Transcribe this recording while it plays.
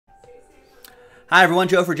Hi everyone,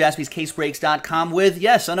 Joe for JaspysCaseBreaks.com with,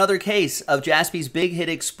 yes, another case of Jaspy's Big Hit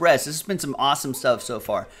Express. This has been some awesome stuff so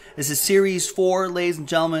far. This is Series 4, ladies and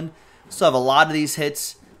gentlemen. Still have a lot of these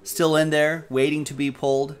hits still in there, waiting to be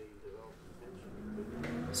pulled.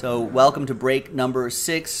 So welcome to break number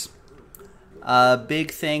 6.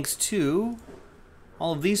 Big thanks to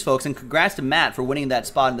all of these folks, and congrats to Matt for winning that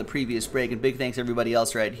spot in the previous break, and big thanks to everybody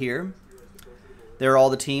else right here. There are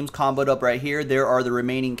all the teams comboed up right here. There are the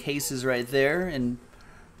remaining cases right there, and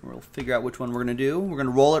we'll figure out which one we're going to do. We're going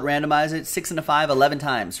to roll it, randomize it, 6 and a 5, 11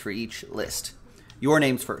 times for each list. Your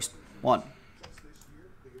names first. 1,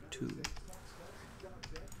 2,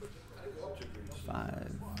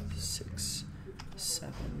 5, 6,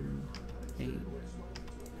 7, 8.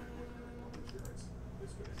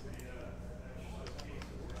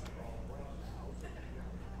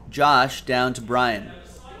 Josh down to Brian.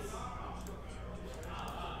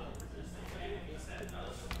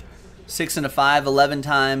 6 and a 5, 11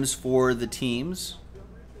 times for the teams.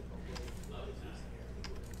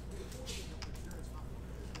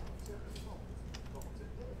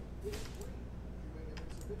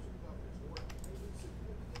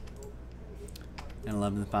 And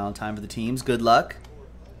 11 the final time for the teams. Good luck.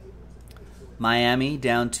 Miami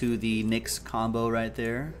down to the Knicks combo right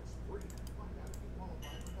there.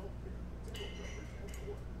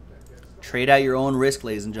 Trade at your own risk,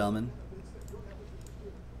 ladies and gentlemen.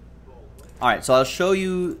 All right, so I'll show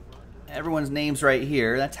you everyone's names right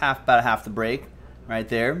here. That's about half the break right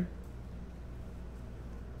there.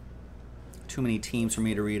 Too many teams for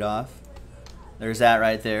me to read off. There's that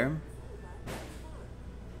right there.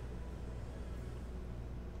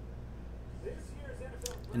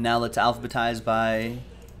 And now let's alphabetize by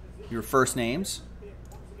your first names.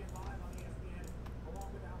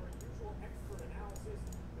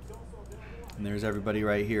 And there's everybody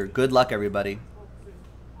right here. Good luck, everybody.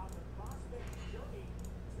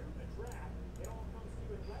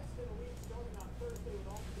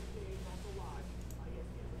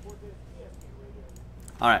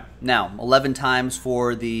 All right, now 11 times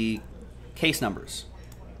for the case numbers.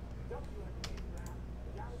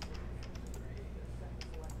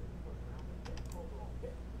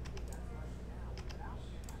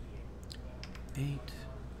 8,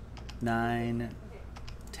 9,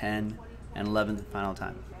 10, and 11 the final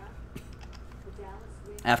time.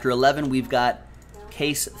 After 11, we've got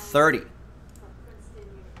case 30.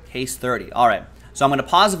 Case 30. All right, so I'm going to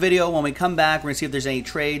pause the video. When we come back, we're going to see if there's any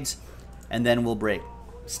trades, and then we'll break.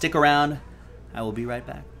 Stick around. I will be right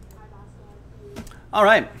back. All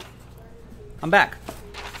right, I'm back.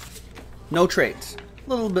 No trades.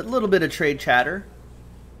 Little bit of trade chatter.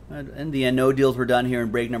 In the end, no deals were done here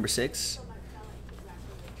in break number 6.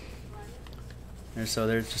 And so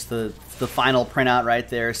there's just the final printout right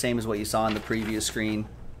there, same as what you saw on the previous screen.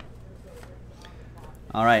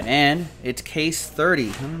 All right, and it's case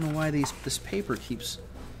 30. I don't know why this paper keeps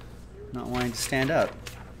not wanting to stand up.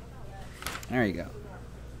 There you go.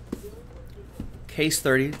 Case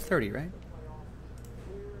 30, 30, right?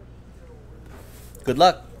 Good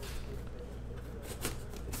luck.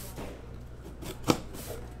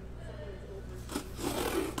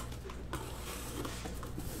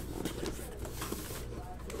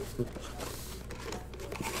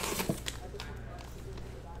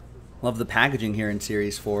 Love the packaging here in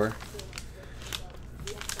Series 4.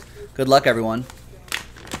 Good luck, everyone.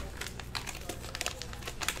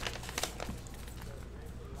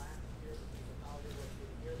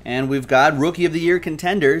 And we've got Rookie of the Year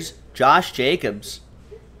contenders, Josh Jacobs.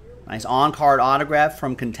 Nice on-card autograph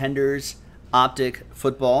from Contenders Optic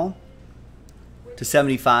Football to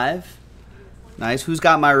 75. Nice. Who's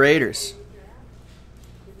got my Raiders?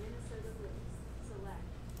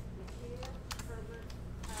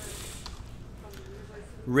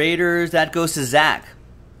 Raiders, that goes to Zach.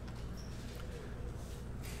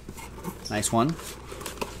 Nice one.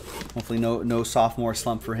 Hopefully no sophomore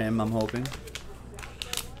slump for him, I'm hoping.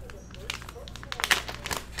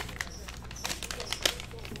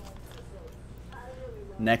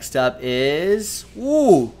 Next up is,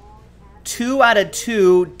 2 out of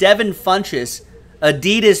 2, Devin Funchess,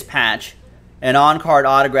 Adidas patch, an on-card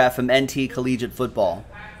autograph from NT Collegiate Football.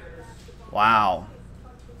 Wow.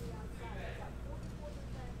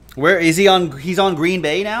 Where is he on? He's on Green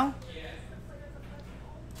Bay now?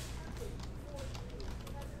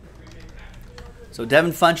 So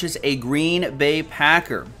Devin Funchess, a Green Bay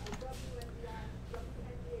Packer.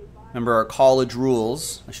 Remember our college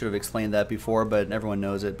rules. I should have explained that before, but everyone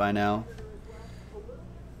knows it by now.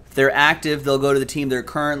 If they're active, they'll go to the team they're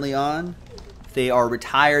currently on. If they are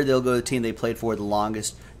retired, they'll go to the team they played for the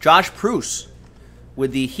longest. Josh Pruce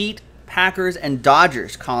with the Heat, Packers, and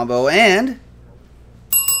Dodgers combo. And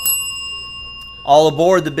All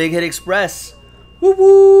aboard the Big Hit Express. Whoop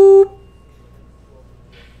whoop.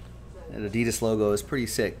 That Adidas logo is pretty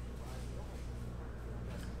sick.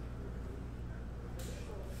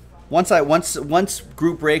 Once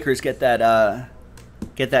Group Breakers get those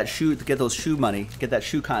shoe money, get that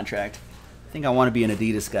shoe contract, I think I want to be an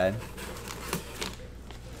Adidas guy.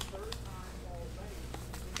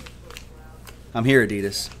 I'm here,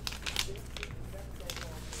 Adidas.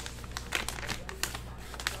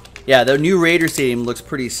 Yeah, the new Raider Stadium looks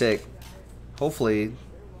pretty sick. Hopefully,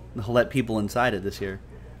 they'll let people inside it this year.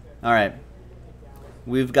 All right.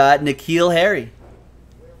 We've got N'Keal Harry.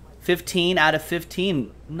 15 out of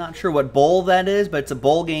 15. I'm not sure what bowl that is, but it's a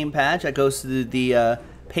bowl game patch. That goes to the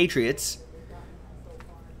Patriots.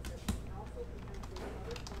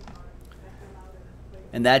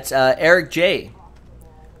 And that's Eric J.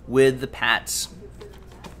 with the Pats.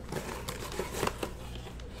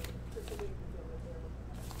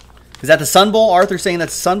 Is that the Sun Bowl? Arthur's saying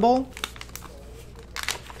that's the Sun Bowl?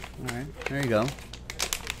 All right, there you go.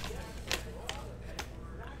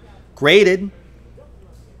 Graded.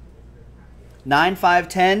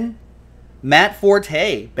 9/5/10. Matt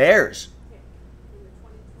Forte, Bears.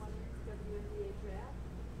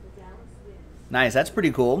 Nice, that's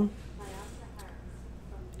pretty cool.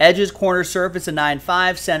 Edges, corner surface, a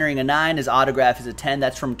 9/5. Centering, a 9. His autograph is a 10.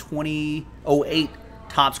 That's from 2008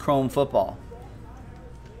 Topps Chrome Football.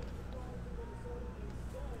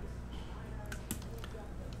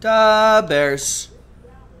 Bears.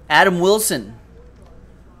 Adam Wilson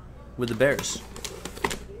with the Bears.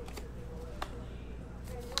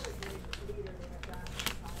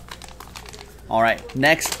 All right,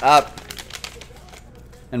 next up,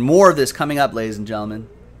 and more of this coming up, ladies and gentlemen.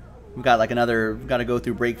 We've got like another, we've got to go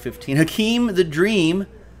through break 15. Hakeem the Dream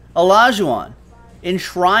Olajuwon.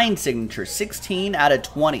 Enshrined signature, 16 out of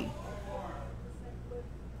 20.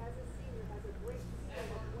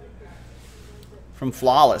 From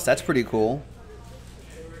Flawless, that's pretty cool.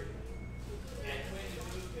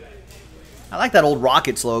 I like that old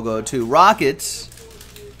Rockets logo too. Rockets.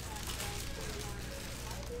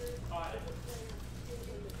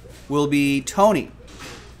 Will be Tony.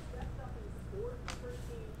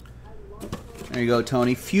 There you go,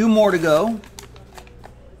 Tony. Few more to go.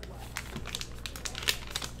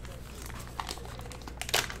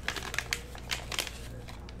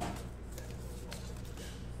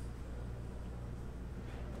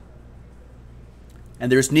 And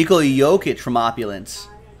there's Nikola Jokic from Opulence.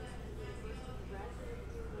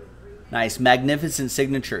 Nice. Magnificent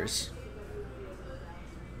signatures.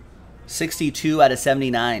 62 out of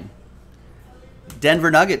 79.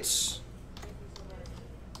 Denver Nuggets.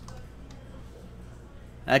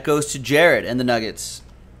 That goes to Jared and the Nuggets.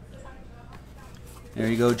 There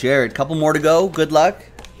you go, Jared. Couple more to go. Good luck.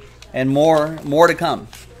 And more to come.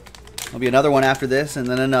 There'll be another one after this, and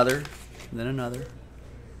then another, and then another.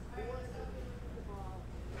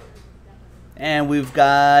 And we've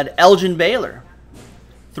got Elgin Baylor.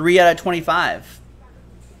 3 out of 25.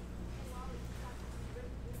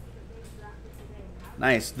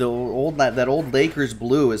 Nice. The old, that old Lakers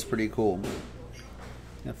blue is pretty cool.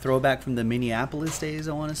 A throwback from the Minneapolis days,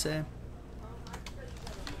 I want to say.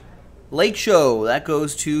 Lake Show. That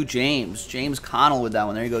goes to James. James Connell with that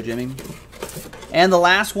one. There you go, Jimmy. And the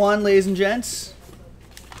last one, ladies and gents.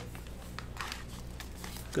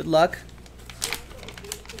 Good luck.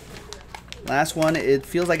 Last one. It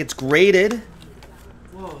feels like it's graded.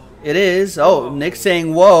 Whoa. It is. Oh, whoa. Nick's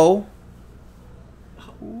saying whoa.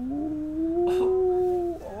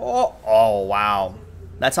 Oh, wow.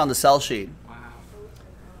 That's on the sell sheet. Wow.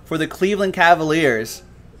 For the Cleveland Cavaliers,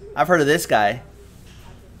 I've heard of this guy.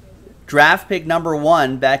 Draft pick number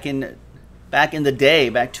 1 back in the day,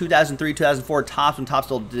 back 2003, 2004, Topps, when Topps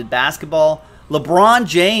still did basketball. LeBron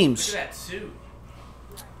James. Look at that suit.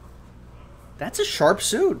 That's a sharp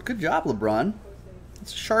suit. Good job, LeBron.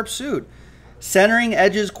 That's a sharp suit. Centering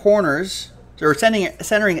edges, corners, or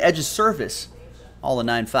centering edges, surface, all a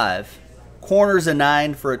 9.5. Corners a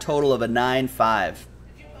 9 for a total of a 9.5.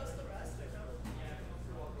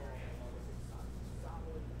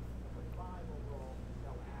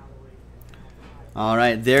 All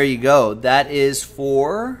right, there you go. That is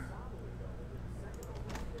for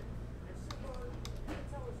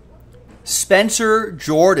Spencer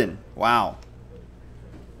Jordan. Wow.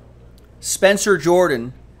 Spencer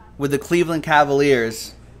Jordan with the Cleveland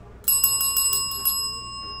Cavaliers.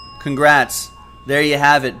 Congrats. There you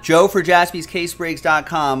have it. Joe for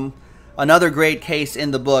JaspysCaseBreaks.com. Another great case in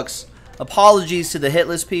the books. Apologies to the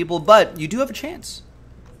hitless people, but you do have a chance.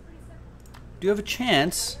 You do have a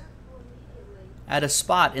chance at a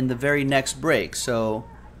spot in the very next break. So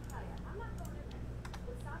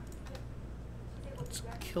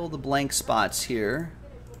kill the blank spots here.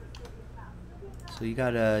 So you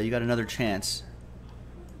got another chance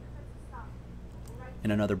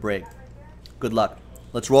in another break. Good luck.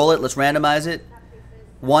 Let's roll it. Let's randomize it.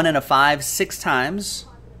 1 and a 5, 6 times.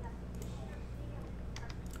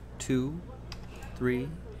 2, 3,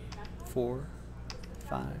 4,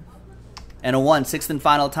 5, and a 1. 6th and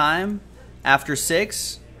final time. After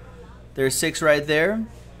 6, there's 6 right there.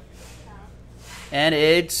 And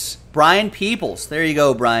it's Brian Peoples. There you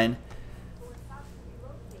go, Brian.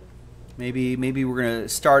 Maybe we're gonna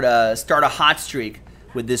start a hot streak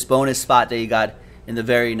with this bonus spot that you got in the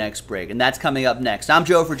very next break, and that's coming up next. I'm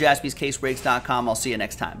Joe for JaspysCaseBreaks.com. I'll see you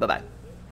next time. Bye bye.